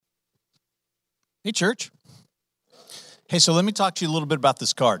Hey, church. Hey, so let me talk to you a little bit about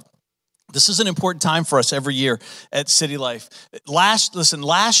this card. This is an important time for us every year at City Life.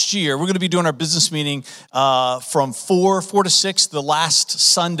 Last year, we're going to be doing our business meeting from 4 to 6, the last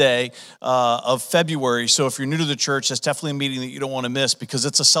Sunday of February. So if you're new to the church, that's definitely a meeting that you don't want to miss because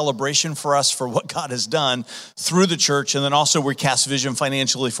it's a celebration for us for what God has done through the church. And then also we cast vision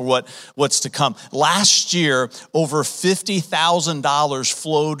financially for what's to come. Last year, over $50,000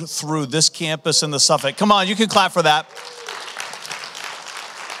 flowed through this campus and the Suffolk. Come on, you can clap for that.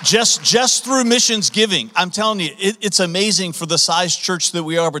 Just through missions giving. I'm telling you, it's amazing for the size church that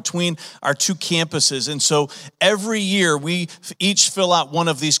we are between our two campuses. And so every year we each fill out one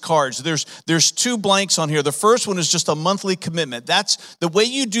of these cards. There's two blanks on here. The first one is just a monthly commitment. That's the way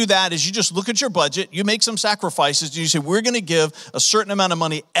you do that is you just look at your budget, you make some sacrifices, and you say, we're going to give a certain amount of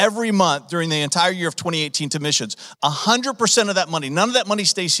money every month during the entire year of 2018 to missions. 100% of that money, none of that money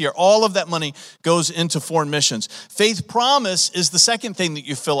stays here. All of that money goes into foreign missions. Faith Promise is the second thing that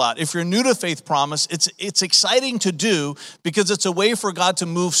you fill out. If you're new to Faith Promise, it's exciting to do because it's a way for God to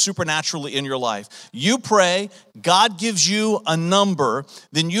move supernaturally in your life. You pray, God gives you a number,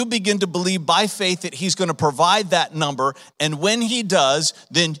 then you begin to believe by faith that He's going to provide that number, and when He does,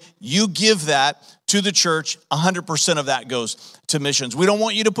 then you give that to the church. 100% of that goes to missions. We don't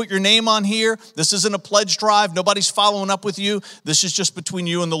want you to put your name on here. This isn't a pledge drive. Nobody's following up with you. This is just between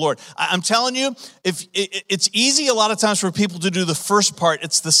you and the Lord. I'm telling you, if it's easy a lot of times for people to do the first part.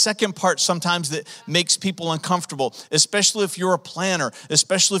 It's the second part sometimes that makes people uncomfortable, especially if you're a planner,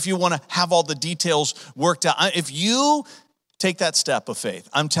 especially if you want to have all the details worked out. If you take that step of faith,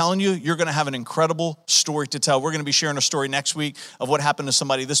 I'm telling you, you're going to have an incredible story to tell. We're going to be sharing a story next week of what happened to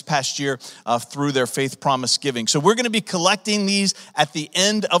somebody this past year through their Faith Promise giving. So we're going to be collecting these at the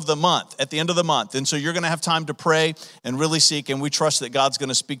end of the month, And so you're going to have time to pray and really seek, and we trust that God's going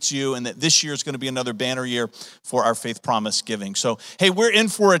to speak to you and that this year is going to be another banner year for our Faith Promise giving. So, hey, we're in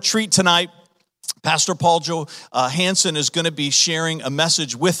for a treat tonight. Pastor Paul Johansson is going to be sharing a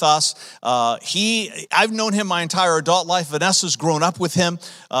message with us. I've known him my entire adult life. Vanessa's grown up with him.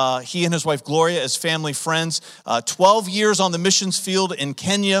 He and his wife Gloria as family friends. 12 years on the missions field in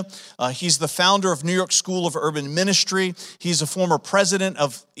Kenya. He's the founder of New York School of Urban Ministry. He's a former president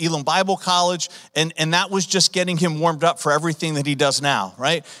of Elam Bible College. And that was just getting him warmed up for everything that he does now,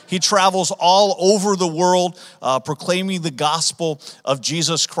 right? He travels all over the world proclaiming the gospel of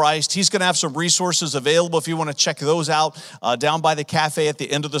Jesus Christ. He's going to have some resources available if you want to check those out down by the cafe at the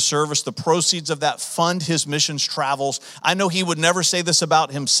end of the service. The proceeds of that fund his missions travels. I know he would never say this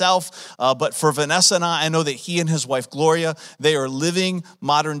about himself, but for Vanessa and I know that he and his wife Gloria, they are living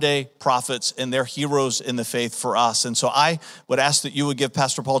modern day prophets and they're heroes in the faith for us. And so I would ask that you would give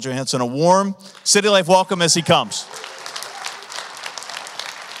Pastor Paul Johansson a warm City Life welcome as he comes.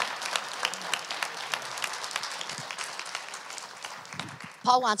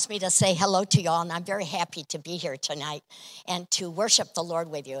 Paul wants me to say hello to you all, and I'm very happy to be here tonight and to worship the Lord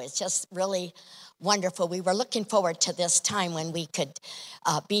with you. It's just really wonderful. We were looking forward to this time when we could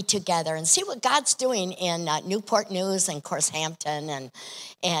be together and see what God's doing in Newport News and, of course, Hampton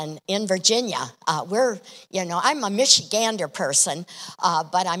and in Virginia. I'm a Michigander person,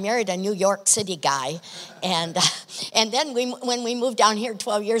 but I married a New York City guy. And then when we moved down here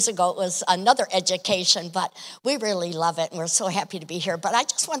 12 years ago, it was another education, but we really love it, and we're so happy to be here. But I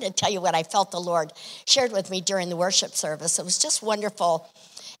just wanted to tell you what I felt the Lord shared with me during the worship service. It was just wonderful.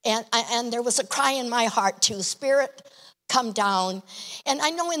 And there was a cry in my heart too, Spirit, come down. And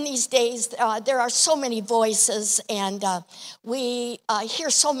I know in these days there are so many voices, and we hear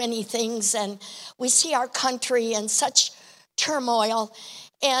so many things, and we see our country in such turmoil.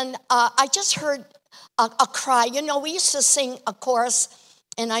 And I just heard a cry. You know, we used to sing a chorus,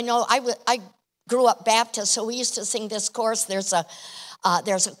 and I know I grew up Baptist, so we used to sing this chorus. There's a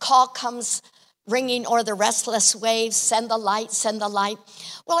call comes ringing o'er the restless waves, send the light, send the light.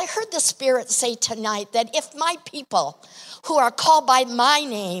 Well, I heard the Spirit say tonight that if my people who are called by my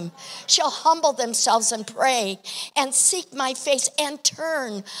name shall humble themselves and pray and seek my face and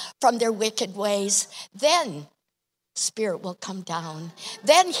turn from their wicked ways, then Spirit will come down.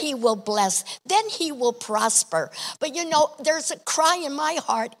 Then He will bless. Then He will prosper. But you know, there's a cry in my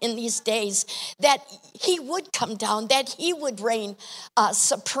heart in these days that He would come down, that He would reign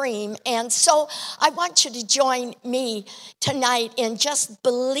supreme. And so I want you to join me tonight in just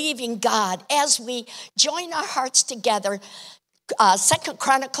believing God as we join our hearts together, 2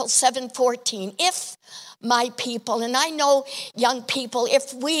 Chronicles 7:14. If my people, and I know young people,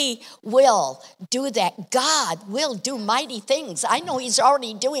 if we will do that, God will do mighty things. I know he's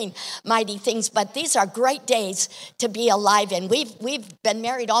already doing mighty things, but these are great days to be alive in. We've been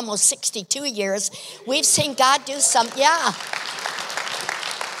married almost 62 years. We've seen God do some,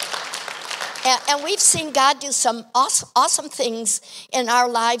 And we've seen God do some awesome things in our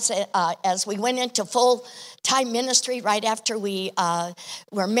lives as we went into full-time ministry right after we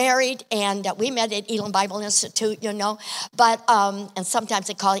were married, and we met at Elam Bible Institute, but and sometimes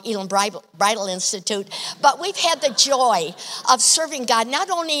they call it Elam Bridal Institute. But we've had the joy of serving God,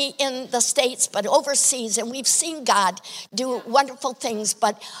 not only in the States, but overseas, and we've seen God do wonderful things,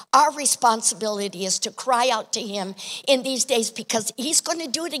 but our responsibility is to cry out to him in these days, because he's going to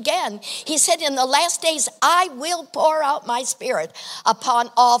do it again. He said, in the last days, I will pour out my spirit upon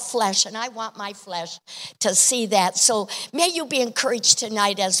all flesh, and I want my flesh to see that. So may you be encouraged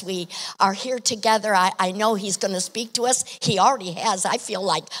tonight as we are here together. I know he's going to speak to us. He already has. I feel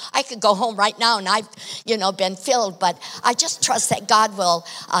like I could go home right now and I've, been filled, but I just trust that God will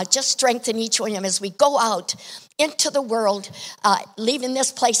just strengthen each one of them as we go out into the world. Leaving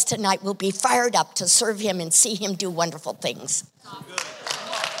this place tonight, we'll be fired up to serve him and see him do wonderful things.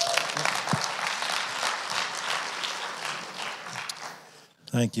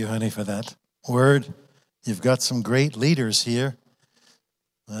 Thank you, honey, for that word. You've got some great leaders here.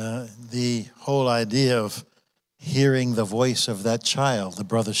 The whole idea of hearing the voice of that child the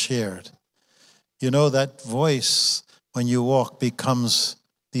brother shared. That voice, when you walk, becomes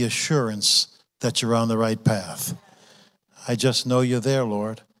the assurance that you're on the right path. I just know you're there,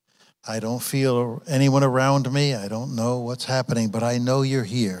 Lord. I don't feel anyone around me. I don't know what's happening, but I know you're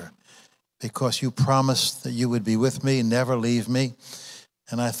here because you promised that you would be with me, never leave me.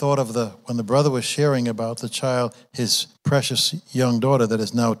 And I thought of when the brother was sharing about the child, his precious young daughter that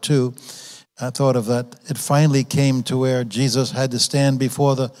is now 2, I thought of that. It finally came to where Jesus had to stand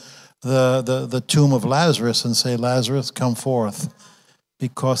before the tomb of Lazarus and say, Lazarus, come forth.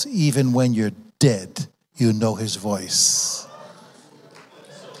 Because even when you're dead, you know his voice.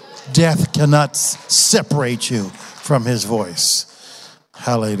 Death cannot separate you from his voice.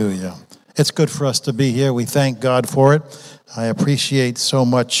 Hallelujah. It's good for us to be here. We thank God for it. I appreciate so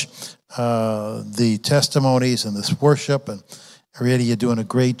much the testimonies and this worship, and really you're doing a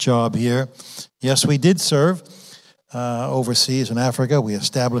great job here. Yes, we did serve overseas in Africa. We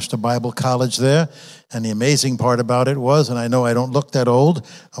established a Bible college there, and the amazing part about it was, and I know I don't look that old,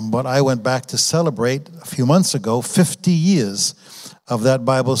 but I went back to celebrate a few months ago 50 years of that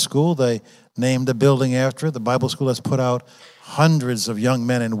Bible school. They named a building after it. The Bible school has put out hundreds of young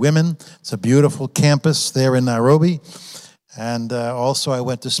men and women. It's a beautiful campus there in Nairobi. And also I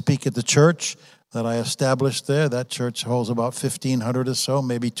went to speak at the church that I established there. That church holds about 1,500 or so,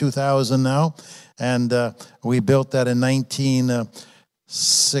 maybe 2,000 now. And we built that in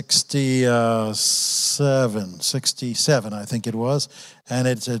 1967, I think it was. And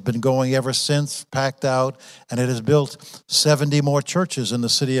it has been going ever since, packed out. And it has built 70 more churches in the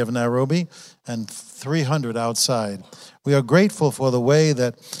city of Nairobi and 300 outside. We are grateful for the way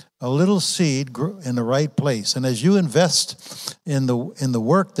that a little seed grew in the right place. And as you invest in the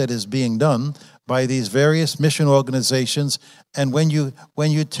work that is being done by these various mission organizations, and when you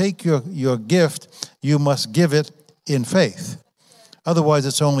take your gift, you must give it in faith. Otherwise,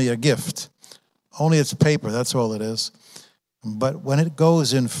 it's only a gift. Only it's paper, that's all it is. But when it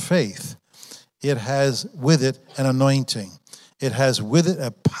goes in faith, it has with it an anointing. It has with it a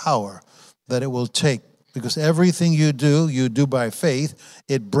power that it will take. Because everything you do by faith,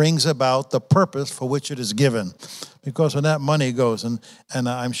 it brings about the purpose for which it is given. Because when that money goes, and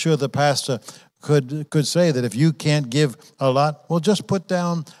I'm sure the pastor could say that if you can't give a lot, well, just put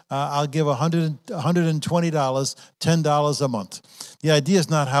down, I'll give $120, $10 a month. The idea is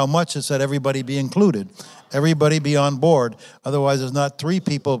not how much, it's that everybody be included. Everybody be on board. Otherwise, there's not 3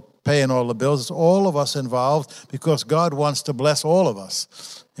 people paying all the bills. It's all of us involved because God wants to bless all of us.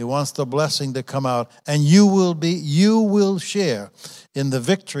 He wants the blessing to come out, and you will share in the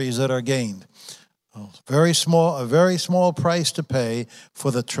victories that are gained. A very small price to pay for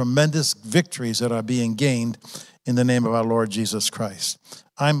the tremendous victories that are being gained in the name of our Lord Jesus Christ.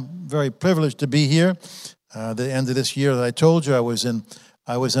 I'm very privileged to be here. The end of this year, that I told you, I was in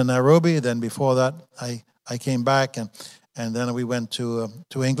Nairobi. Then before that, I came back and then we went to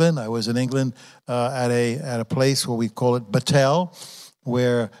England. I was in England at a place where we call it Bethel,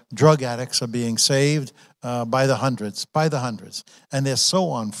 where drug addicts are being saved by the hundreds. And they're so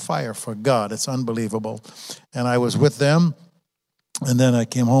on fire for God. It's unbelievable. And I was with them, and then I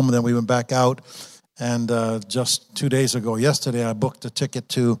came home, and then we went back out, And just 2 days ago, yesterday, I booked a ticket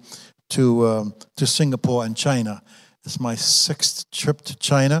to Singapore and China. It's my 6th trip to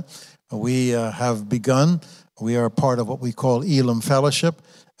China. We have begun. We are part of what we call Elam Fellowship,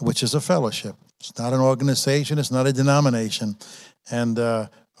 which is a fellowship. It's not an organization. It's not a denomination. And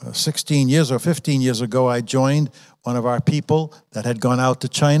 16 years or 15 years ago, I joined one of our people that had gone out to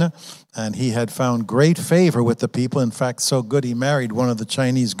China, and he had found great favor with the people. In fact, so good he married one of the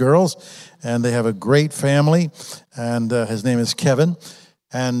Chinese girls, and they have a great family, and his name is Kevin.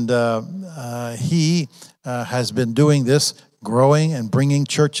 And he has been doing this, growing and bringing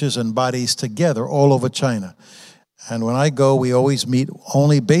churches and bodies together all over China. And when I go, we always meet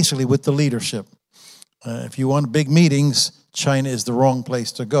only basically with the leadership. If you want big meetings, China is the wrong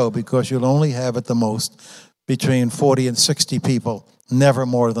place to go, because you'll only have at the most between 40 and 60 people, never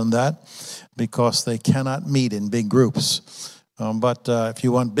more than that, because they cannot meet in big groups. But if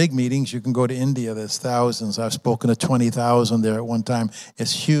you want big meetings, you can go to India. There's thousands. I've spoken to 20,000 there at one time.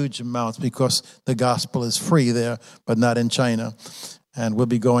 It's huge amounts because the gospel is free there, but not in China. And we'll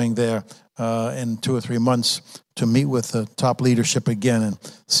be going there in 2 or 3 months to meet with the top leadership again and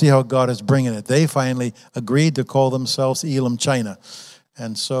see how God is bringing it. They finally agreed to call themselves Elam China.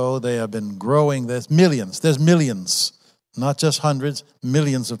 And so they have been growing. There's millions, not just hundreds,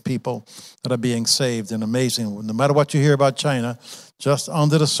 millions of people that are being saved. And amazing, no matter what you hear about China, just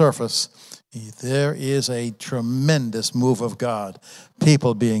under the surface, there is a tremendous move of God.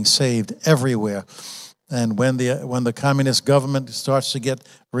 People being saved everywhere. And when the communist government starts to get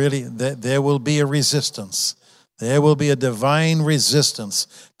really, there will be a resistance. There will be a divine resistance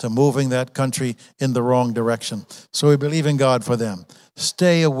to moving that country in the wrong direction. So we believe in God for them.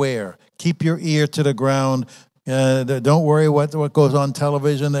 Stay aware. Keep your ear to the ground. Don't worry what goes on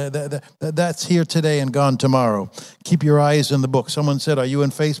television. That's here today and gone tomorrow. Keep your eyes in the book. Someone said, "Are you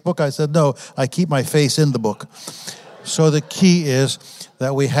in Facebook?" I said, "No, I keep my face in the book." So the key is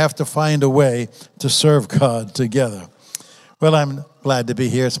that we have to find a way to serve God together. Well, I'm glad to be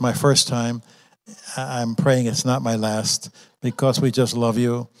here. It's my first time. I'm praying it's not my last, because we just love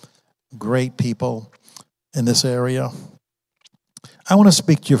you. Great people in this area. I want to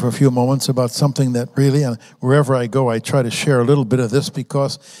speak to you for a few moments about something that really, and wherever I go, I try to share a little bit of this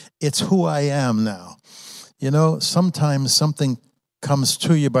because it's who I am now. You know, sometimes something comes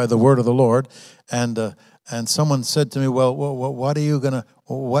to you by the word of the Lord, and someone said to me, "Well,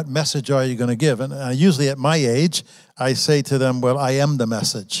 what message are you going to give?" And usually at my age, I say to them, "Well, I am the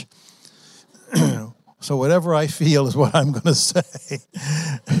message." So whatever I feel is what I'm going to say.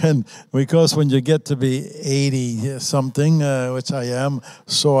 And because when you get to be 80-something, which I am,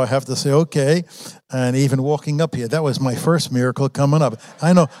 so I have to say, okay. And even walking up here, that was my first miracle coming up.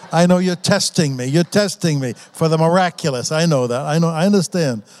 I know you're testing me. You're testing me for the miraculous. I know that. I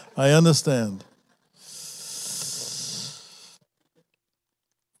understand.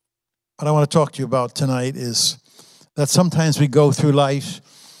 What I want to talk to you about tonight is that sometimes we go through life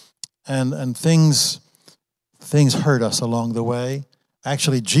and things hurt us along the way.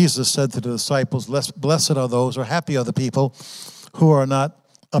 Actually, Jesus said to the disciples, "Blessed are those, or happy are the people who are not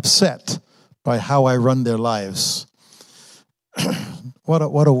upset by how I run their lives."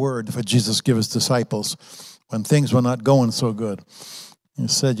 What a word for Jesus to give his disciples when things were not going so good. He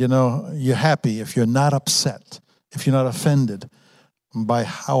said, you're happy if you're not upset, if you're not offended by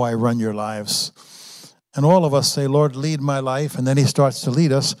how I run your lives. And all of us say, "Lord, lead my life." And then he starts to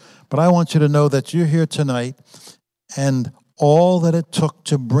lead us. But I want you to know that you're here tonight, and all that it took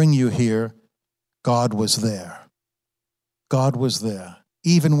to bring you here, God was there. God was there,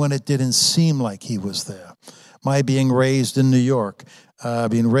 even when it didn't seem like he was there. My being raised in New York,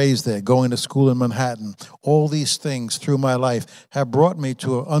 being raised there, going to school in Manhattan, all these things through my life have brought me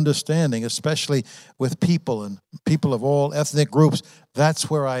to an understanding, especially with people and people of all ethnic groups. That's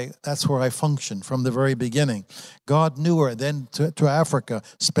where I functioned from the very beginning. God knew her. Then to Africa,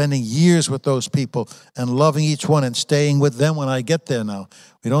 spending years with those people and loving each one and staying with them when I get there now.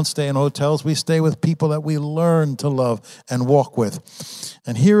 We don't stay in hotels. We stay with people that we learn to love and walk with.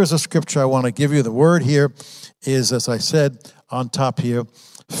 And here is a scripture I want to give you. The word here is, as I said on top here,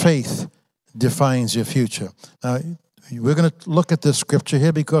 faith defines your future. Now, we're going to look at this scripture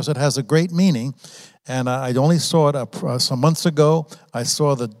here because it has a great meaning. And I only saw it some months ago. I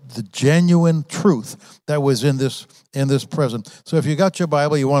saw the genuine truth that was in this present. So if you got your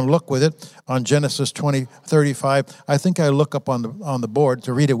Bible, you want to look with it on Genesis 20:35. I think I look up on the board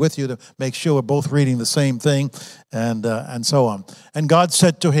to read it with you to make sure we're both reading the same thing, and so on. And God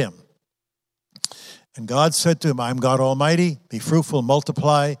said to him, "I am God Almighty. Be fruitful,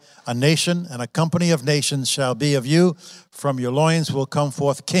 multiply. A nation and a company of nations shall be of you. From your loins will come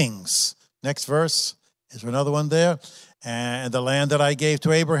forth kings." Next verse. Is there another one there? And the land that I gave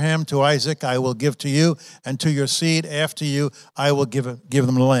to Abraham, to Isaac, I will give to you, and to your seed after you, I will give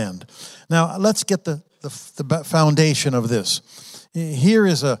them the land. Now, let's get the foundation of this. Here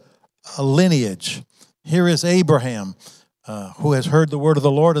is a lineage. Here is Abraham, who has heard the word of the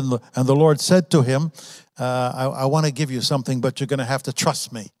Lord, and the Lord said to him, I want to give you something, but you're going to have to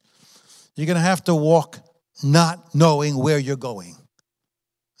trust me. You're going to have to walk not knowing where you're going.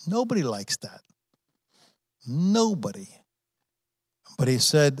 Nobody likes that. Nobody. But he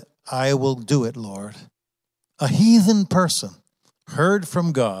said, I will do it, Lord. A heathen person heard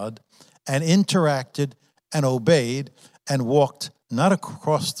from God and interacted and obeyed and walked not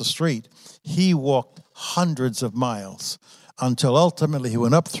across the street. He walked hundreds of miles until ultimately he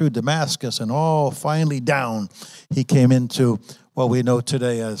went up through Damascus and finally down. He came into what we know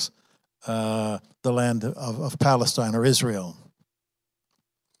today as the land of Palestine or Israel.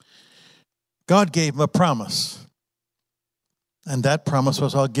 God gave him a promise. And that promise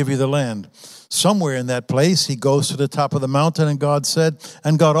was, I'll give you the land. Somewhere in that place, he goes to the top of the mountain, and God said,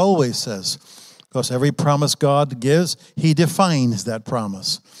 and God always says, because every promise God gives, he defines that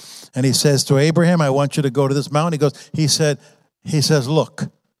promise. And he says to Abraham, I want you to go to this mountain. He says, look.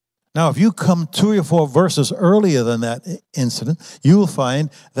 Now, if you come 2 or 4 verses earlier than that incident, you will find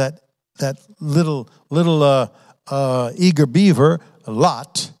that little eager beaver,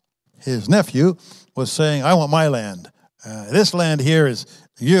 Lot, his nephew, was saying, I want my land. This land here is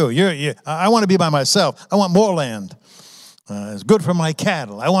you. I want to be by myself. I want more land. It's good for my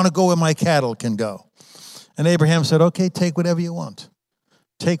cattle. I want to go where my cattle can go. And Abraham said, okay, take whatever you want.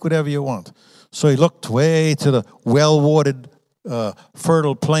 Take whatever you want. So he looked way to the well-watered,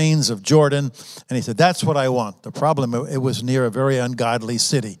 fertile plains of Jordan, and he said, that's what I want. The problem, it was near a very ungodly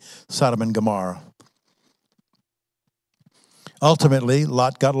city, Sodom and Gomorrah. Ultimately,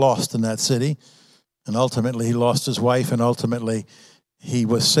 Lot got lost in that city, and ultimately he lost his wife, and ultimately he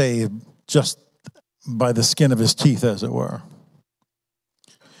was saved just by the skin of his teeth, as it were.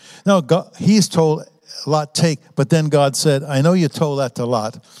 Now, he's told Lot, take, but then God said, I know you told that to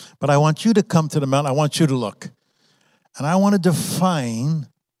Lot, but I want you to come to the mountain. I want you to look. And I want to define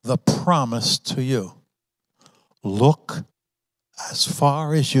the promise to you. Look as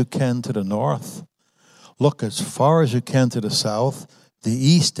far as you can to the north. Look as far as you can to the south, the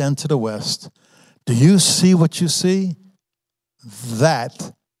east, and to the west. Do you see what you see?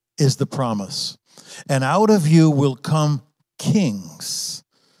 That is the promise. And out of you will come kings,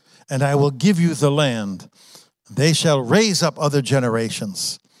 and I will give you the land. They shall raise up other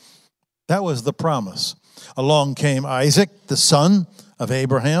generations. That was the promise. Along came Isaac, the son of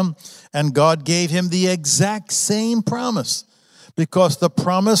Abraham, and God gave him the exact same promise, because the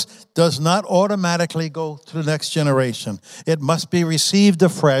promise does not automatically go to the next generation. It must be received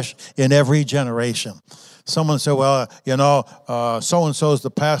afresh in every generation. Someone said, well, so-and-so is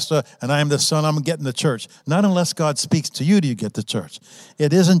the pastor, and I'm the son, I'm getting the church. Not unless God speaks to you do you get the church.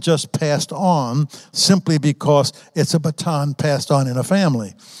 It isn't just passed on simply because it's a baton passed on in a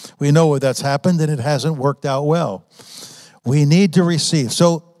family. We know where that's happened, and it hasn't worked out well. We need to receive.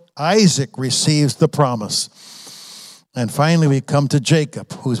 So Isaac receives the promise. And finally, we come to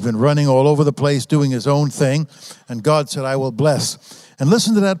Jacob, who's been running all over the place, doing his own thing. And God said, I will bless. And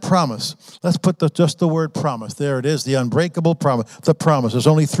listen to that promise. Let's put just the word promise. There it is, the unbreakable promise. The promise. There's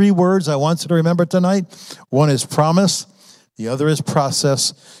only 3 words I want you to remember tonight. One is promise, the other is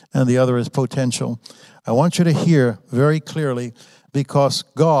process, and the other is potential. I want you to hear very clearly, because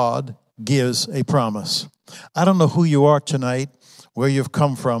God gives a promise. I don't know who you are tonight, where you've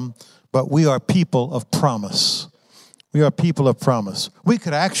come from, but we are people of promise. We are people of promise. We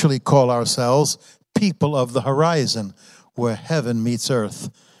could actually call ourselves people of the horizon, where heaven meets earth.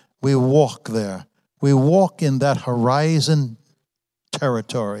 We walk there. We walk in that horizon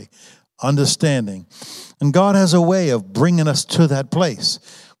territory, understanding. And God has a way of bringing us to that place.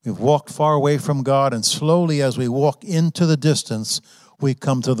 We've walked far away from God, and slowly as we walk into the distance, we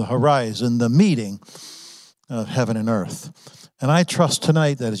come to the horizon, the meeting of heaven and earth. And I trust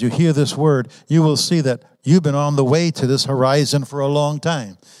tonight that as you hear this word, you will see that you've been on the way to this horizon for a long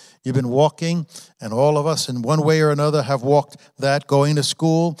time. You've been walking, and all of us in one way or another have walked that, going to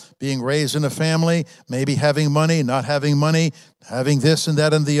school, being raised in a family, maybe having money, not having money, having this and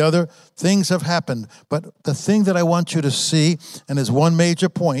that and the other. Things have happened. But the thing that I want you to see, and is one major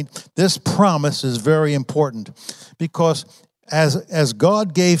point, this promise is very important, because as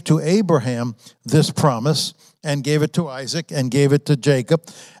God gave to Abraham this promise, and gave it to Isaac and gave it to Jacob.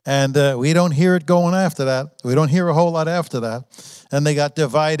 And we don't hear it going after that. We don't hear a whole lot after that. And they got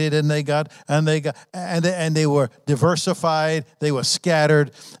divided, and they were diversified, they were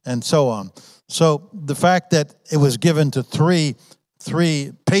scattered, and so on. So the fact that it was given to three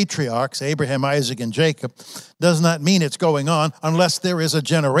patriarchs, Abraham, Isaac, and Jacob, does not mean it's going on unless there is a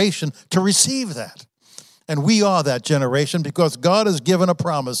generation to receive that. And we are that generation because God has given a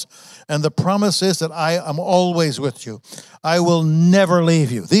promise. And the promise is that I am always with you. I will never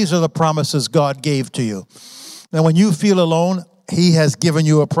leave you. These are the promises God gave to you. Now, when you feel alone, He has given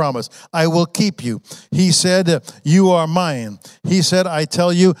you a promise. I will keep you. He said, you are mine. He said, I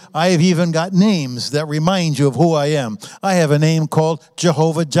tell you, I have even got names that remind you of who I am. I have a name called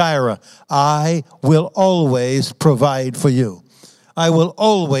Jehovah Jireh. I will always provide for you. I will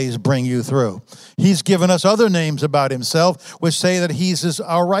always bring you through. He's given us other names about Himself, which say that He's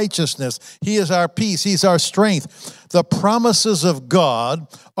our righteousness. He is our peace. He's our strength. The promises of God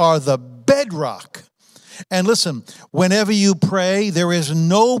are the bedrock. And listen, whenever you pray, there is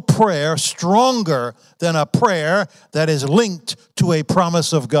no prayer stronger than a prayer that is linked to a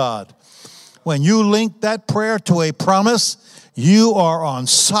promise of God. When you link that prayer to a promise, you are on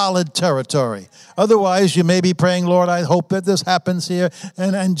solid territory. Otherwise, you may be praying, Lord, I hope that this happens here,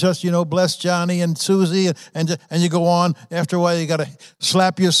 and just, bless Johnny and Susie, and you go on. After a while, you got to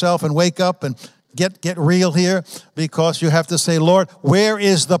slap yourself and wake up and get real here, because you have to say, Lord, where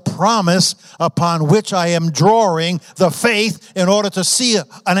is the promise upon which I am drawing the faith in order to see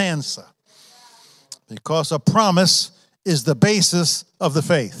an answer? Because a promise is the basis of the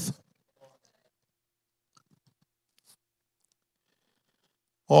faith.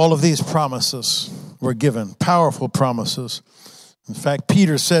 All of these promises were given, powerful promises. In fact,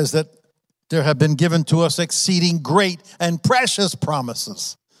 Peter says that there have been given to us exceeding great and precious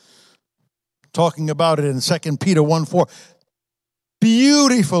promises. Talking about it in 2 Peter 1:4.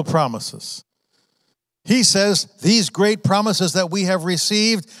 Beautiful promises. He says, these great promises that we have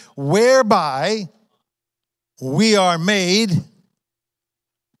received, whereby we are made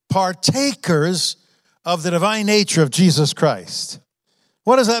partakers of the divine nature of Jesus Christ.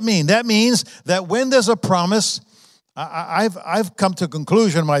 What does that mean? That means that when there's a promise, I've come to a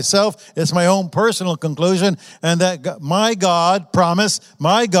conclusion myself, it's my own personal conclusion, and that my God promised,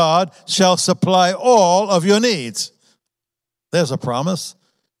 my God shall supply all of your needs. There's a promise.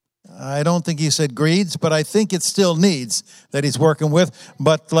 I don't think He said greeds, but I think it's still needs that He's working with.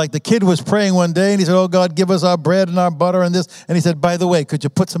 But like the kid was praying one day, and he said, oh God, give us our bread and our butter and this. And he said, by the way, could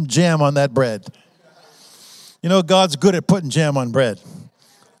you put some jam on that bread? God's good at putting jam on bread.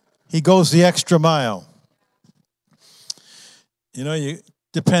 He goes the extra mile.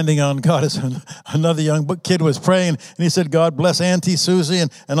 Depending on God, as another young kid was praying, and he said, God bless Auntie Susie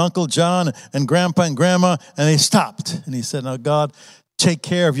and Uncle John and Grandpa and Grandma, and they stopped. And he said, now God, take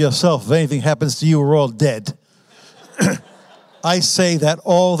care of yourself. If anything happens to you, we're all dead. I say that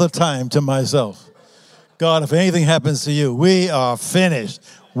all the time to myself. God, if anything happens to you, we are finished.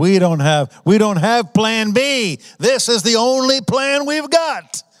 We don't have plan B. This is the only plan we've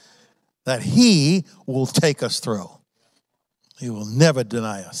got. That He will take us through. He will never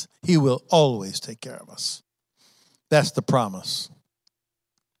deny us. He will always take care of us. That's the promise.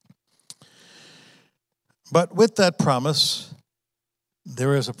 But with that promise,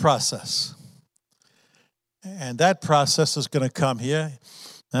 there is a process. And that process is going to come here.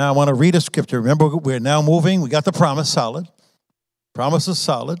 Now I want to read a scripture. Remember, we're now moving. We got the promise solid. Promise is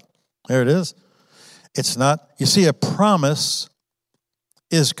solid. There it is. It's not, you see, a promise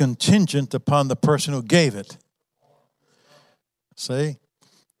is contingent upon the person who gave it. See?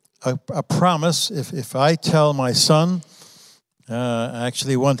 A promise, if I tell my son,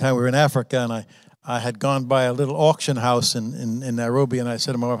 actually one time we were in Africa and I had gone by a little auction house in Nairobi, and I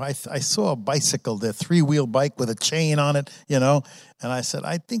said to my wife, I saw a bicycle there, 3-wheel bike with a chain on it, and I said,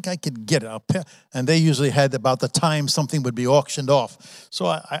 I think I could get it. And they usually had about the time something would be auctioned off. So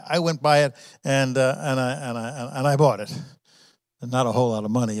I went by it and I bought it. Not a whole lot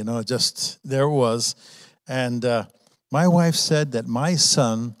of money, just there it was. And my wife said that my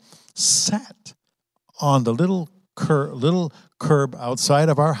son sat on the little curb outside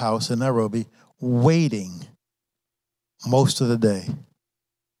of our house in Nairobi, waiting most of the day.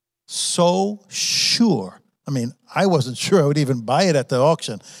 So sure. I wasn't sure I would even buy it at the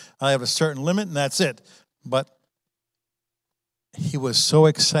auction. I have a certain limit, and that's it. But he was so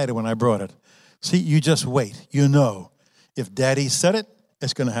excited when I brought it. See, you just wait. If Daddy said it,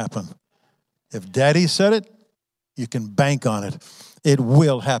 it's going to happen. If Daddy said it, you can bank on it. It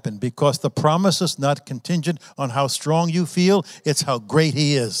will happen, because the promise is not contingent on how strong you feel. It's how great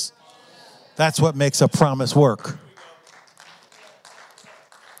He is. That's what makes a promise work.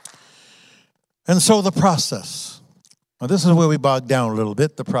 And so the process. Now this is where we bog down a little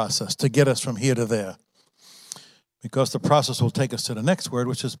bit, the process, to get us from here to there. Because the process will take us to the next word,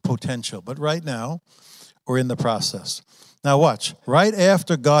 which is potential. But right now, we're in the process. Now watch. Right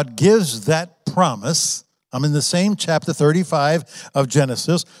after God gives that promise, I'm in the same chapter 35 of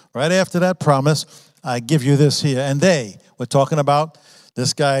Genesis. Right after that promise, I give you this here. And we're talking about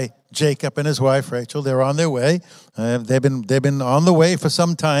this guy, Jacob, and his wife, Rachel. They're on their way. They've been on the way for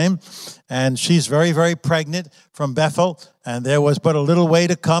some time. And she's very, very pregnant from Bethel. And there was but a little way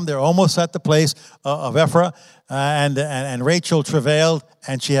to come. They're almost at the place of Ephraim. And Rachel travailed,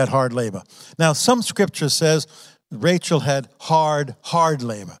 and she had hard labor. Now, some scripture says Rachel had hard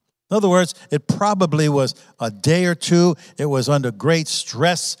labor. In other words, it probably was a day or two. It was under great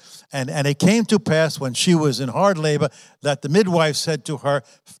stress. And it came to pass when she was in hard labor that the midwife said to her,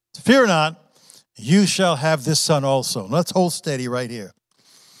 "Fear not, you shall have this son also." Let's hold steady right here.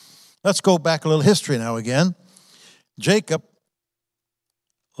 Let's go back a little history now again. Jacob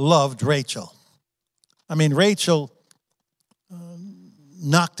loved Rachel. I mean, Rachel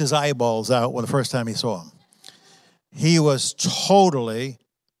knocked his eyeballs out when the first time he saw him. He was totally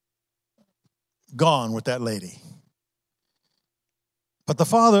gone with that lady. But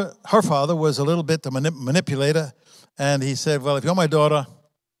her father was a little bit the manipulator, and he said, "Well, if you're my daughter,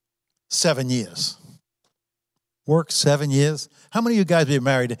 7 years. Work 7 years. How many of you guys would be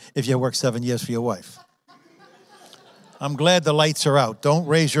married if you work 7 years for your wife?" I'm glad the lights are out. Don't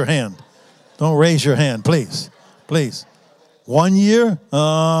raise your hand. Don't raise your hand, please. Please. 1 year?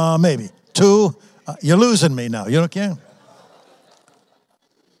 Maybe. 2? You're losing me now. You don't care?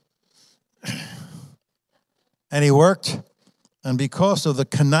 And he worked, and because of the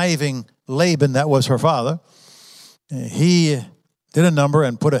conniving Laban, that was her father, he did a number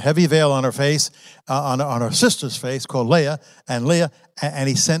and put a heavy veil on her face, on her sister's face, called Leah, and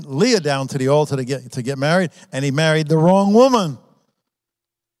he sent Leah down to the altar to get married, and he married the wrong woman.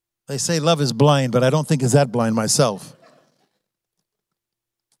 They say love is blind, but I don't think it's that blind myself.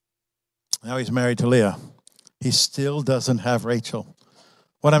 Now he's married to Leah. He still doesn't have Rachel.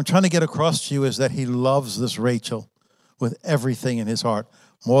 What I'm trying to get across to you is that he loves this Rachel with everything in his heart,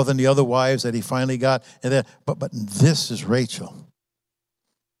 more than the other wives that he finally got. But this is Rachel.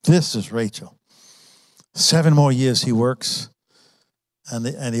 This is Rachel. 7 more years he works. And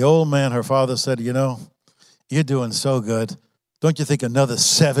the old man, her father, said, "You know, you're doing so good. Don't you think another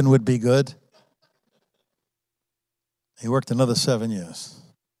 7 would be good?" He worked another 7 years.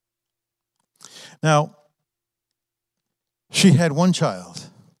 Now, she had one child.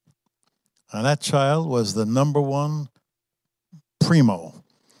 And that child was the number one primo.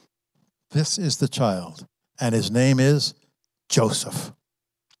 This is the child. And his name is Joseph.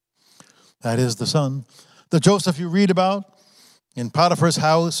 That is the son. The Joseph you read about in Potiphar's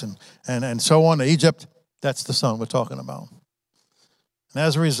house and so on in Egypt, that's the son we're talking about. And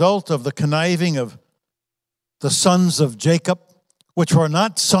as a result of the conniving of the sons of Jacob, which were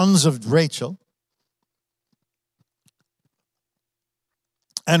not sons of Rachel,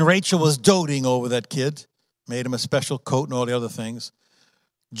 and Rachel was doting over that kid, made him a special coat and all the other things,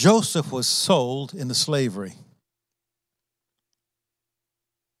 Joseph was sold into slavery.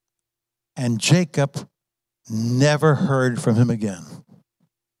 And Jacob never heard from him again.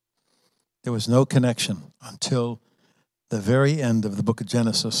 There was no connection until the very end of the book of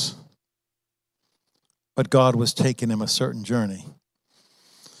Genesis. But God was taking him a certain journey.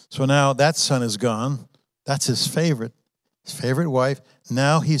 So now that son is gone. That's his favorite wife.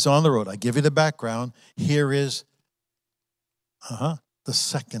 Now he's on the road. I give you the background. Here is the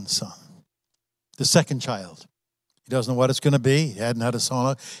second son, the second child. He doesn't know what it's going to be. He hadn't had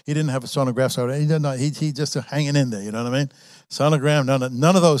a he didn't have a sonograph. So he just hanging in there. You know what I mean? Sonogram,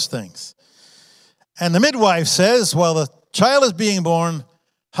 none of those things. And the midwife says, "Well, the child is being born.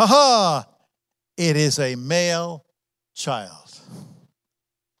 It is a male child."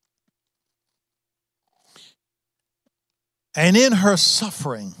 And in her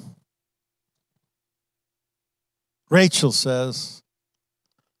suffering, Rachel says,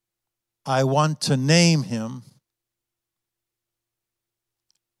 "I want to name him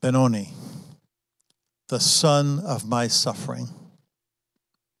Benoni, the son of my suffering."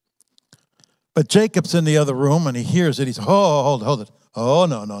 But Jacob's in the other room and he hears it. He says, hold it. Oh,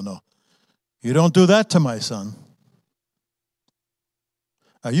 no. You don't do that to my son.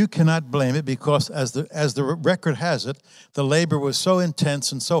 Now, you cannot blame it because as the record has it, the labor was so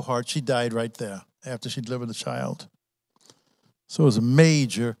intense and so hard, she died right there after she delivered the child. So it was a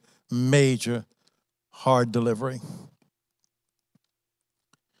major, major hard delivery.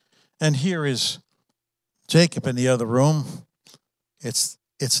 And here is Jacob in the other room. It's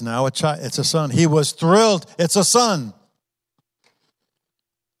now a child. It's a son. He was thrilled. It's a son.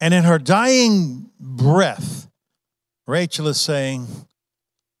 And in her dying breath, Rachel is saying,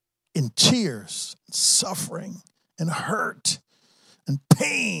 in tears, suffering, and hurt, and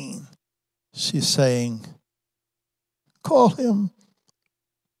pain, she's saying, call him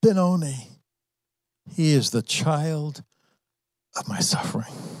Benoni. He is the child of my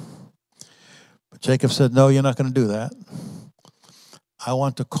suffering. But Jacob said, no, you're not going to do that. I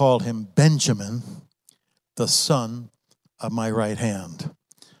want to call him Benjamin, the son of my right hand.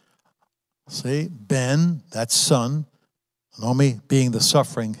 See, Ben, that's son. Naomi being the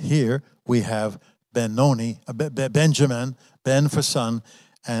suffering. Here we have Benoni, Benjamin, Ben for son,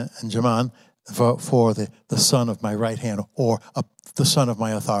 and Jaman for the son of my right hand, or the son of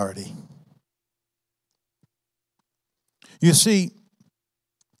my authority. You see,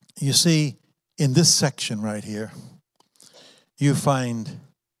 in this section right here, you find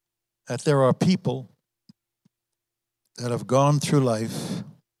that there are people that have gone through life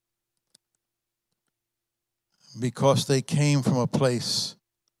because they came from a place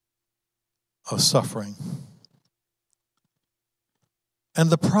of suffering. And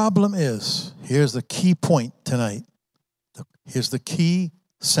the problem is, here's the key point tonight. Here's the key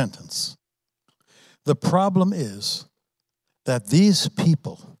sentence. The problem is that these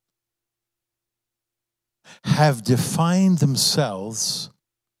people have defined themselves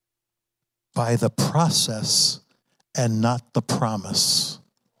by the process and not the promise.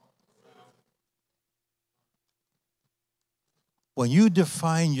 When you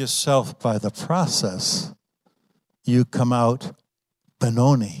define yourself by the process, you come out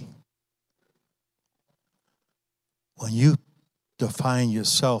Benoni. When you define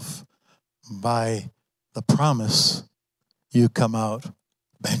yourself by the promise, you come out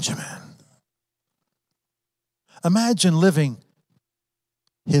Benjamin. Imagine living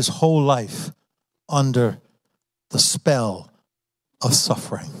his whole life under the spell of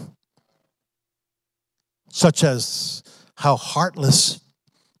suffering, such as how heartless,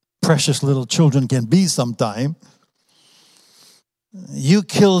 precious little children can be sometime. You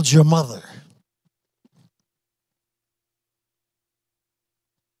killed your mother.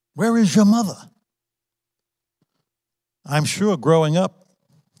 Where is your mother? I'm sure growing up,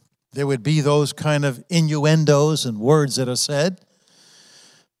 there would be those kind of innuendos and words that are said,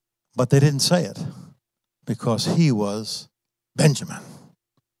 but they didn't say it because he was Benjamin,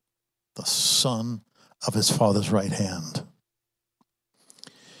 the son of his father's right hand.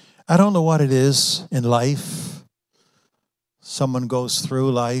 I don't know what it is in life. Someone goes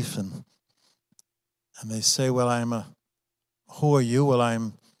through life and they say, well, who are you? Well,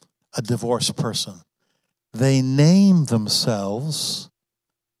 I'm a divorced person. They name themselves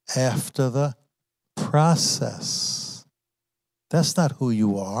after the process. That's not who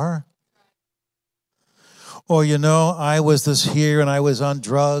you are. Or, I was this here and I was on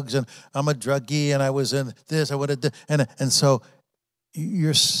drugs and I'm a druggie and I was in this, and so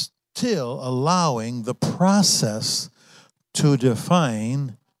you're still allowing the process to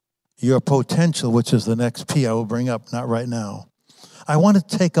define your potential, which is the next P I will bring up, not right now. I want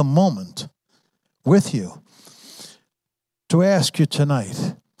to take a moment with you to ask you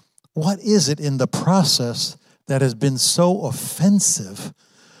tonight, what is it in the process that has been so offensive,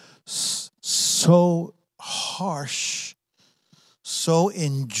 so harsh, so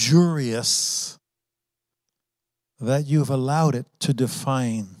injurious, that you've allowed it to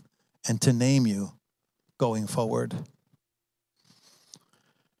define and to name you going forward?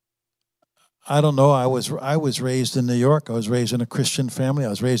 I don't know. I was raised in New York. I was raised in a Christian family. I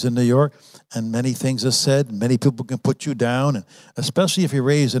was raised in New York, and many things are said. Many people can put you down, and especially if you're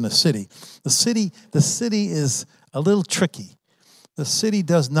raised in a city. The city is a little tricky. The city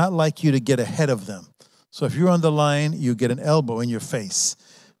does not like you to get ahead of them. So if you're on the line, you get an elbow in your face.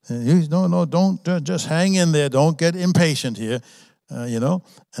 Don't just hang in there. Don't get impatient here,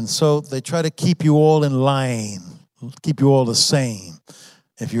 And so they try to keep you all in line, keep you all the same.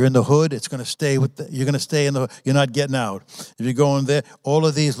 If you're in the hood, it's going to stay you're going to stay in the hood. You're not getting out. If you go in there, all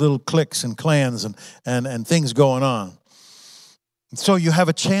of these little cliques and clans and things going on. So you have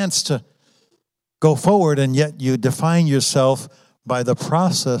a chance to go forward, and yet you define yourself by the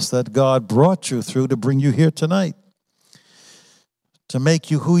process that God brought you through to bring you here tonight, to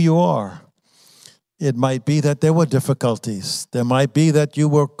make you who you are. It might be that there were difficulties. There might be that you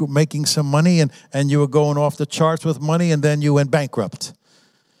were making some money and you were going off the charts with money, and then you went bankrupt.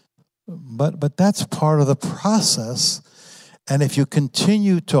 But that's part of the process. And if you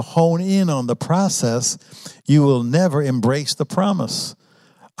continue to hone in on the process, you will never embrace the promise.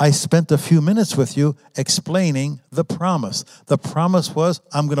 I spent a few minutes with you explaining the promise. The promise was,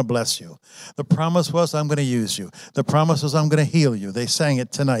 I'm going to bless you. The promise was, I'm going to use you. The promise was, I'm going to heal you. They sang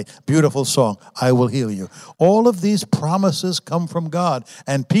it tonight. Beautiful song, I will heal you. All of these promises come from God.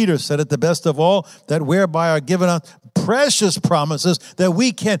 And Peter said it the best of all, that whereby are given us precious promises that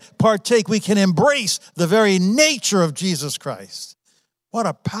we can partake, we can embrace the very nature of Jesus Christ. What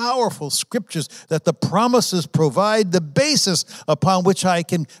a powerful scriptures that the promises provide the basis upon which I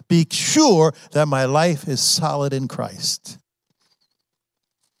can be sure that my life is solid in Christ.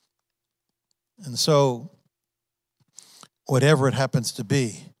 And so, whatever it happens to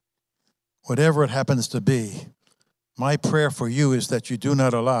be, my prayer for you is that you do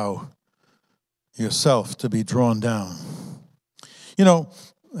not allow yourself to be drawn down. You know,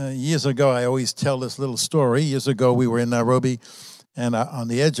 years ago, I always tell this little story. Years ago, we were in Nairobi. And on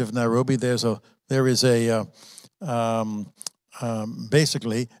the edge of Nairobi, there is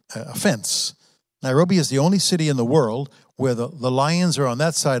basically a fence. Nairobi is the only city in the world where the lions are on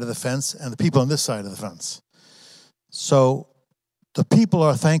that side of the fence and the people on this side of the fence. So the people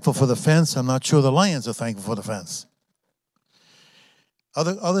are thankful for the fence. I'm not sure the lions are thankful for the fence.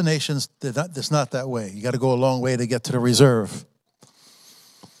 Other nations, it's not that way. You got to go a long way to get to the reserve.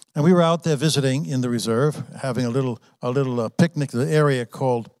 And we were out there visiting in the reserve, having a little picnic, the area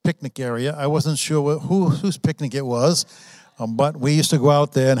called picnic area. I wasn't sure whose picnic it was, but we used to go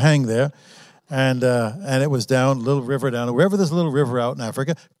out there and hang there. And it was down, a little river down. Wherever there's a little river out in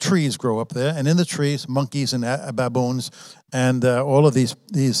Africa, trees grow up there. And in the trees, monkeys and baboons and all of these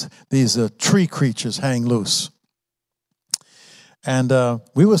tree creatures hang loose. And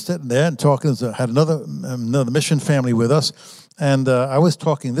we were sitting there and talking. Had another mission family with us. And I was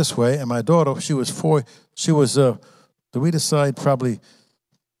talking this way, and my daughter, she was, do we decide, probably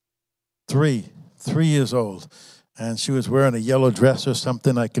three years old. And she was wearing a yellow dress or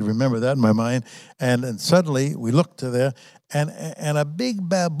something. I could remember that in my mind. And suddenly we looked to there, and a big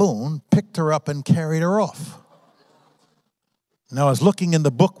baboon picked her up and carried her off. Now, I was looking in the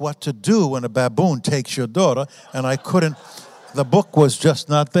book what to do when a baboon takes your daughter, and I couldn't, the book was just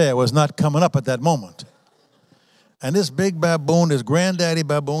not there. It was not coming up at that moment. And this big baboon, this granddaddy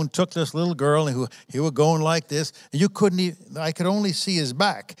baboon, took this little girl, and he was going like this. And you couldn't even, I could only see his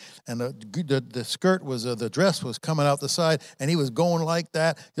back. And the skirt was, the dress was coming out the side, and he was going like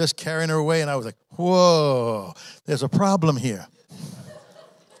that, just carrying her away. And I was like, whoa, there's a problem here.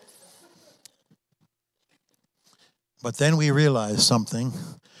 But then we realized something.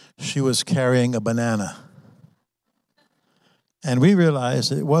 She was carrying a banana. And we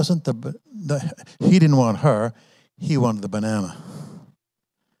realized it wasn't he didn't want her. He wanted the banana.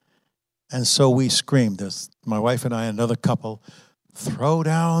 And so we screamed, my wife and I, another couple, throw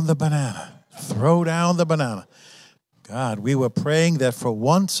down the banana. Throw down the banana. God, we were praying that for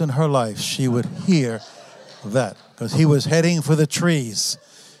once in her life she would hear that, because he was heading for the trees.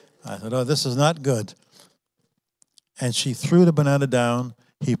 I thought, oh, this is not good. And she threw the banana down.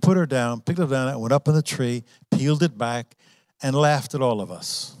 He put her down, picked the banana, went up in the tree, peeled it back, and laughed at all of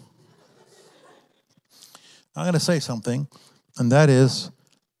us. I'm going to say something, and that is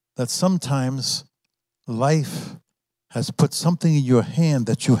that sometimes life has put something in your hand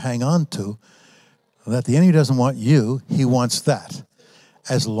that you hang on to, that the enemy doesn't want you, he wants that.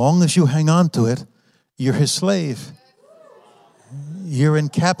 As long as you hang on to it, you're his slave. You're in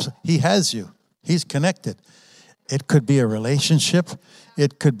caps. He has you. He's connected. It could be a relationship.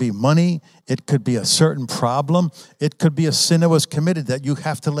 It could be money. It could be a certain problem. It could be a sin that was committed that you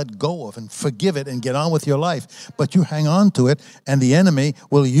have to let go of and forgive it and get on with your life. But you hang on to it, and the enemy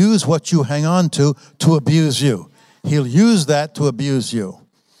will use what you hang on to abuse you. He'll use that to abuse you.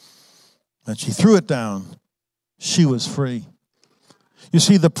 And she threw it down. She was free. You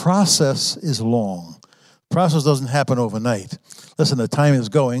see, the process is long. The process doesn't happen overnight. Listen, the time is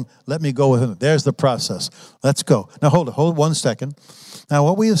going. Let me go with it. There's the process. Let's go. Now, hold 1 second. Now,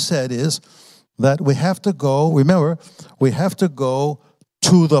 what we have said is that we have to go, remember, we have to go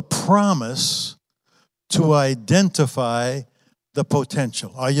to the promise to identify the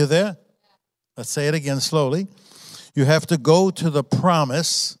potential. Are you there? Let's say it again slowly. You have to go to the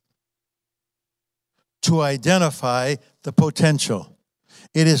promise to identify the potential.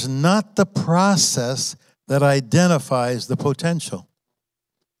 It is not the process that identifies the potential.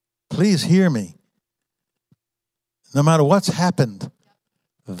 Please hear me. No matter what's happened,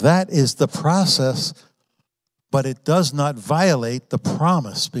 that is the process, but it does not violate the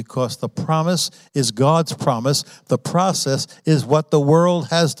promise, because the promise is God's promise. The process is what the world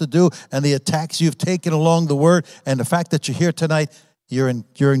has to do, and the attacks you've taken along the word, and the fact that you're here tonight, you're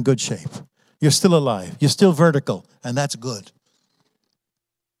in good shape. You're still alive. You're still vertical, and that's good.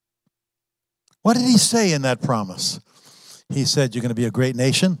 What did he say in that promise? He said, you're going to be a great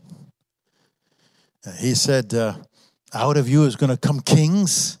nation. He said, out of you is going to come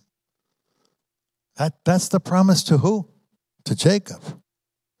kings. That's the promise to who? To Jacob.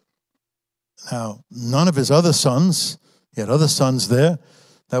 Now, none of his other sons, he had other sons there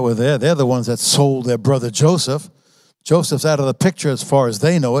that were there. They're the ones that sold their brother Joseph. Joseph's out of the picture as far as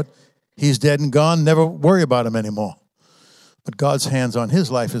they know it. He's dead and gone. Never worry about him anymore. But God's hand's on his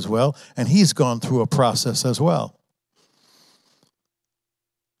life as well, and he's gone through a process as well.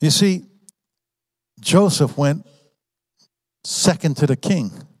 You see, Joseph went second to the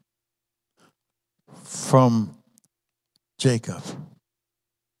king from Jacob.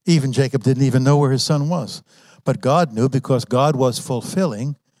 Even Jacob didn't even know where his son was. But God knew, because God was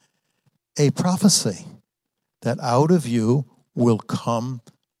fulfilling a prophecy that out of you will come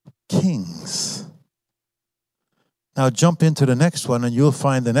kings. Now jump into the next one, and you'll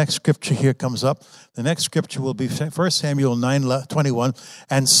find the next scripture here comes up. The next scripture will be 1 Samuel 9:21.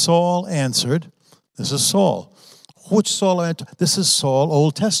 And Saul answered, this is Saul. Which Saul answered? This is Saul,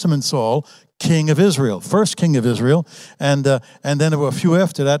 Old Testament Saul, king of Israel, first king of Israel. And then there were a few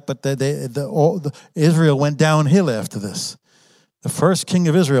after that, but Israel went downhill after this. The first king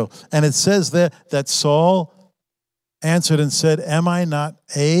of Israel. And it says there that Saul answered and said, am I not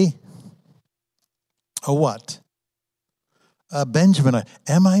a what? A Benjaminite.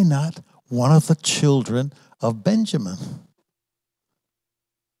 Am I not one of the children of Benjamin?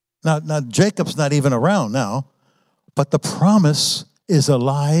 Now Jacob's not even around now, but the promise is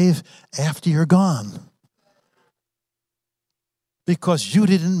alive after you're gone. Because you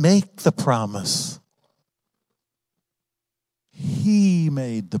didn't make the promise. He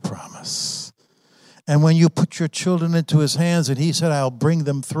made the promise. And when you put your children into his hands and he said, I'll bring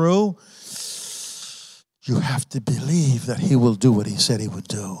them through, you have to believe that he will do what he said he would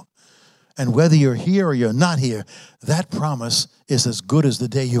do. And whether you're here or you're not here, that promise is as good as the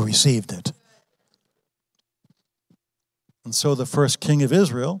day you received it. And so the first king of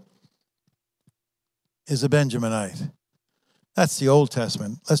Israel is a Benjaminite. That's the Old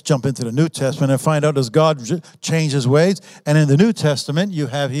Testament. Let's jump into the New Testament and find out, does God change his ways? And in the New Testament, you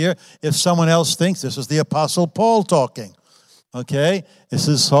have here, if someone else thinks, this is the Apostle Paul talking. Okay? This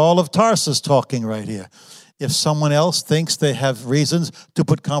is Saul of Tarsus talking right here. If someone else thinks they have reasons to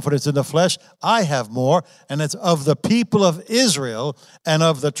put confidence in the flesh, I have more, and it's of the people of Israel and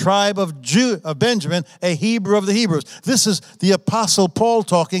of the tribe of Benjamin, a Hebrew of the Hebrews. This is the Apostle Paul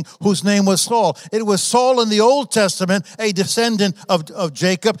talking, whose name was Saul. It was Saul in the Old Testament, a descendant of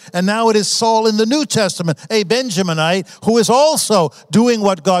Jacob, and now it is Saul in the New Testament, a Benjaminite, who is also doing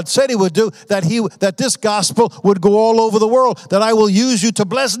what God said he would do, that this gospel would go all over the world, that I will use you to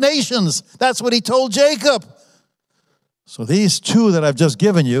bless nations. That's what he told Jacob. So these two that I've just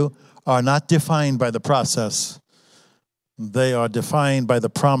given you are not defined by the process. They are defined by the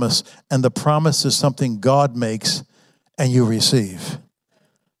promise. And the promise is something God makes and you receive.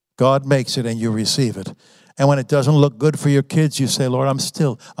 God makes it and you receive it. And when it doesn't look good for your kids, you say, Lord,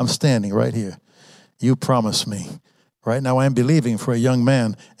 I'm standing right here. You promised me. Right now I'm believing for a young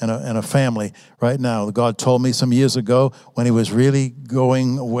man and a family right now. God told me some years ago when he was really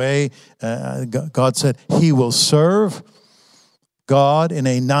going away, God said he will serve God in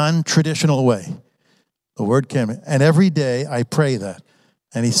a non-traditional way. The word came. And every day I pray that.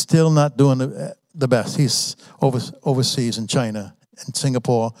 And he's still not doing the best. He's overseas in China, in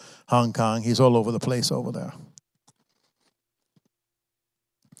Singapore, Hong Kong. He's all over the place over there.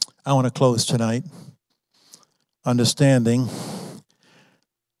 I want to close tonight understanding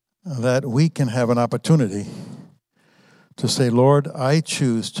that we can have an opportunity to say, Lord, I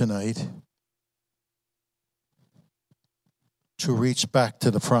choose tonight to reach back to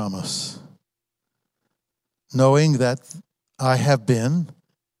the promise, knowing that I have been,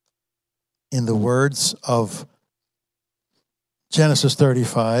 in the words of Genesis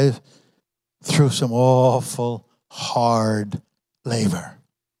 35, through some awful, hard labor.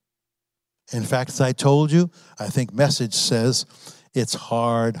 In fact, as I told you, I think Message says it's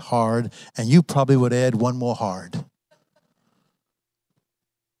hard, and you probably would add one more hard.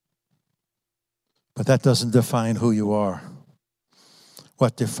 But that doesn't define who you are.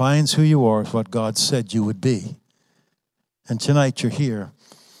 What defines who you are is what God said you would be. And tonight you're here,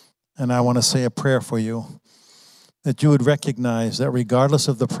 and I want to say a prayer for you, that you would recognize that regardless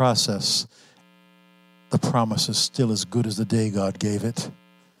of the process, the promise is still as good as the day God gave it.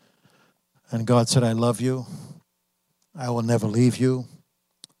 And God said, I love you. I will never leave you.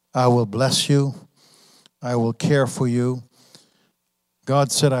 I will bless you. I will care for you.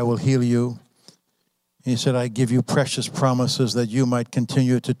 God said, I will heal you. He said, I give you precious promises that you might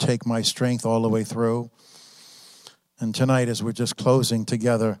continue to take my strength all the way through. And tonight, as we're just closing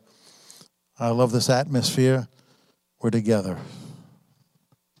together, I love this atmosphere. We're together.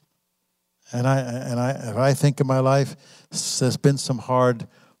 And if I think of my life, there's been some hard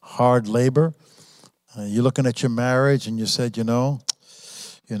labor. You're looking at your marriage and you said, you know,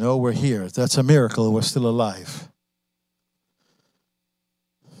 we're here. That's a miracle. We're still alive.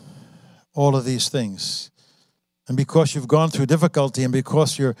 All of these things. And because you've gone through difficulty, and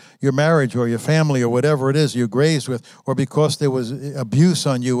because your marriage or your family or whatever it is you're grazed with, or because there was abuse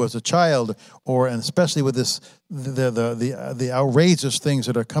on you as a child, and especially with this the outrageous things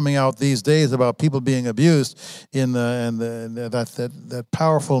that are coming out these days about people being abused, that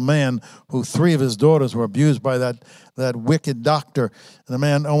powerful man who 3 of his daughters were abused by that wicked doctor, and the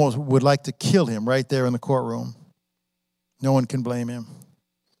man almost would like to kill him right there in the courtroom. No one can blame him.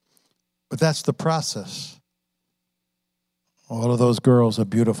 But that's the process. All of those girls are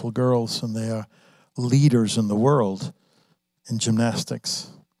beautiful girls, and they are leaders in the world in gymnastics.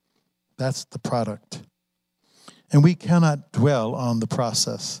 That's the product. And we cannot dwell on the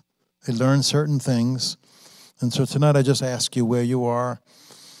process. They learn certain things. And so tonight I just ask you where you are.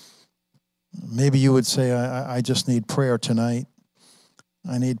 Maybe you would say, I just need prayer tonight.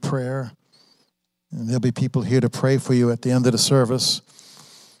 I need prayer. And there'll be people here to pray for you at the end of the service.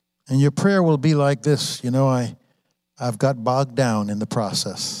 And your prayer will be like this, I've got bogged down in the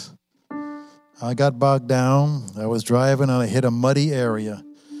process. I got bogged down. I was driving and I hit a muddy area.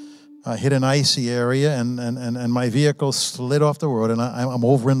 I hit an icy area and my vehicle slid off the road and I'm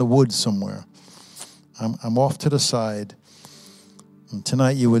over in the woods somewhere. I'm off to the side. And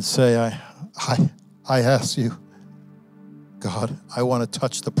tonight you would say, I ask you, God, I want to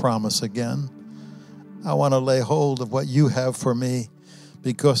touch the promise again. I want to lay hold of what you have for me,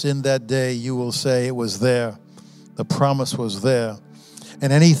 because in that day you will say it was there. The promise was there.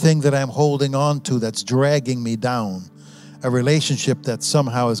 And anything that I'm holding on to that's dragging me down, a relationship that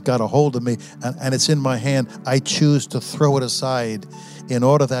somehow has got a hold of me and it's in my hand, I choose to throw it aside in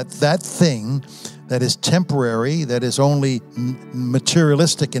order that thing that is temporary, that is only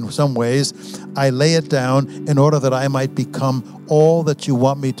materialistic in some ways, I lay it down in order that I might become all that you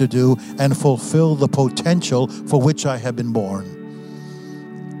want me to do and fulfill the potential for which I have been born.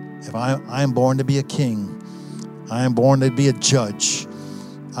 If I'm born to be a king, I am born to be a judge.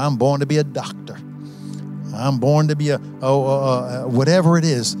 I'm born to be a doctor. I'm born to be a whatever it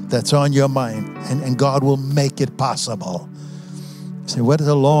is that's on your mind, and God will make it possible. You say, what is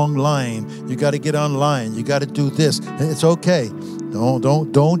a long line? You got to get online. You got to do this. It's okay. Don't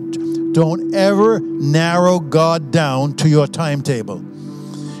ever narrow God down to your timetable.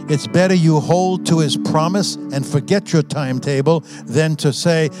 It's better you hold to his promise and forget your timetable than to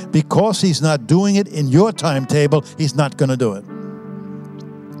say, because he's not doing it in your timetable, he's not going to do it.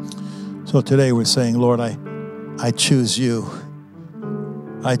 So today we're saying, Lord, I choose you.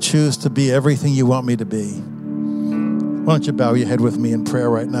 I choose to be everything you want me to be. Why don't you bow your head with me in prayer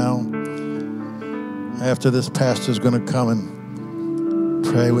right now? After this, pastor's going to come and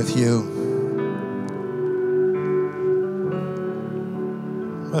pray with you.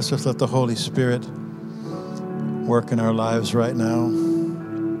 Let's just let the Holy Spirit work in our lives right now.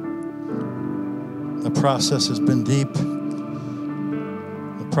 The process has been deep.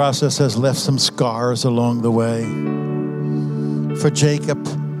 The process has left some scars along the way. For Jacob,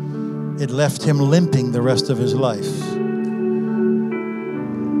 it left him limping the rest of his life.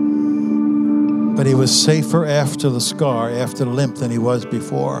 But he was safer after the scar, after the limp, than he was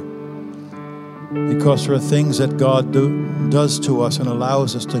before. Because there are things that God does to us and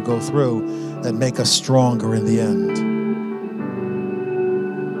allows us to go through that make us stronger in the end.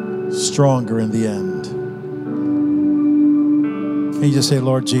 Stronger in the end. Can you just say,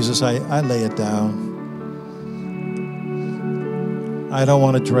 Lord Jesus, I lay it down. I don't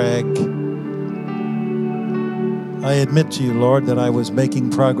want to drag. I admit to you, Lord, that I was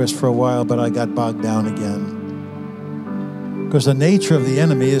making progress for a while, but I got bogged down again. Because the nature of the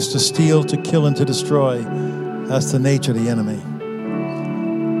enemy is to steal, to kill, and to destroy. That's the nature of the enemy.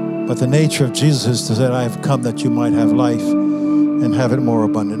 But the nature of Jesus is to say, I have come that you might have life and have it more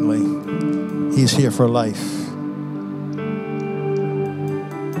abundantly. He's here for life.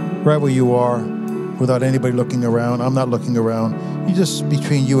 Right where you are, without anybody looking around. I'm not looking around. You just,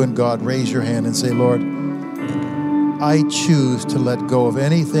 between you and God, raise your hand and say, Lord, I choose to let go of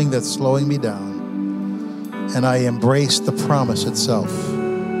anything that's slowing me down. And I embrace the promise itself.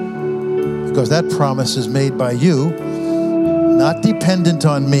 Because that promise is made by you, not dependent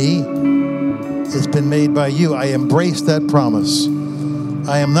on me. It's been made by you. I embrace that promise.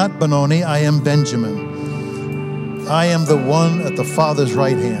 I am not Benoni, I am Benjamin. I am the one at the Father's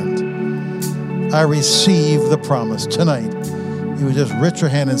right hand. I receive the promise. Tonight, you would just reach your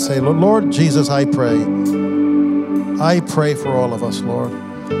hand and say, Lord Jesus, I pray for all of us, Lord,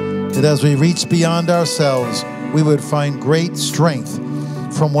 that as we reach beyond ourselves, we would find great strength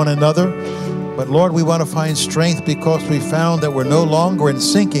from one another. But Lord, we want to find strength because we found that we're no longer in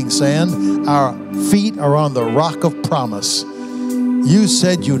sinking sand. Our feet are on the rock of promise. You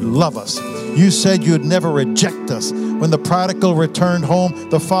said you'd love us. You said you'd never reject us. When the prodigal returned home,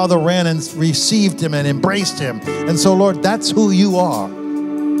 the father ran and received him and embraced him. And so, Lord, that's who you are.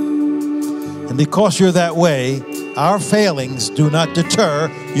 And because you're that way, our failings do not deter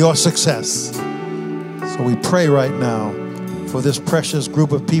your success. So we pray right now for this precious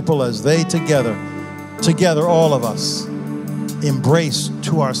group of people as they together, all of us, embrace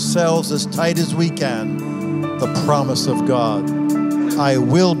to ourselves as tight as we can the promise of God. I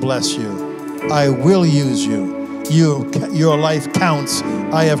will bless you. I will use you. Your life counts.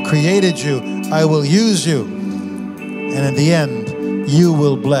 I have created you. I will use you. And in the end, you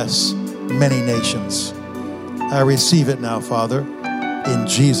will bless many nations. I receive it now, Father, in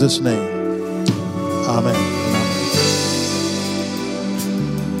Jesus' name. Amen.